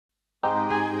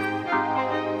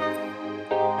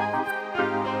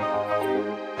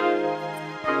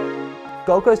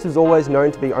Gold Coast was always known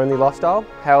to be only lifestyle.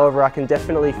 However, I can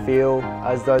definitely feel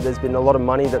as though there's been a lot of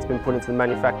money that's been put into the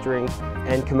manufacturing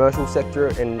and commercial sector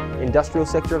and industrial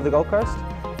sector of the Gold Coast.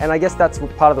 And I guess that's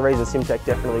part of the reason Simtech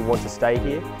definitely want to stay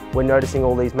here. We're noticing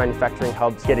all these manufacturing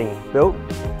hubs getting built,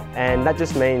 and that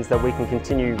just means that we can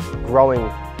continue growing,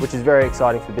 which is very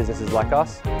exciting for businesses like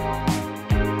us.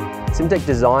 Simtek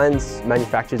Designs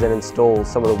manufactures and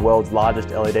installs some of the world's largest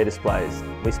LED displays.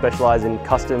 We specialise in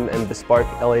custom and bespoke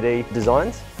LED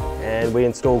designs, and we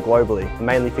install globally,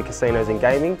 mainly for casinos and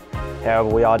gaming. However,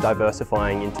 we are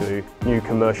diversifying into new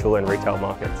commercial and retail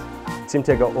markets.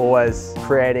 Simtech are always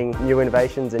creating new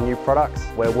innovations and new products.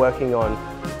 We're working on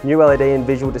new LED and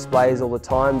visual displays all the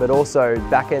time, but also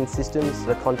back-end systems,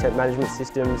 the content management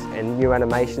systems, and new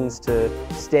animations to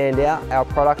stand out our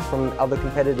product from other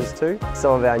competitors too.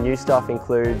 Some of our new stuff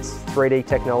includes 3D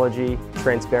technology,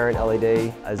 transparent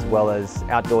LED, as well as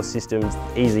outdoor systems,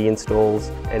 easy installs,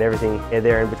 and everything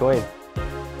there in between.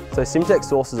 So Simtech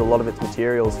sources a lot of its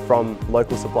materials from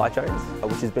local supply chains,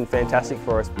 which has been fantastic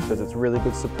for us because it's really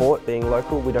good support being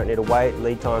local. We don't need to wait,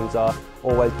 lead times are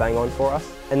always bang on for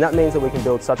us. And that means that we can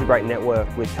build such a great network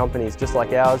with companies just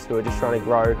like ours who are just trying to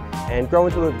grow and grow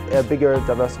into a bigger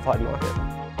diversified market.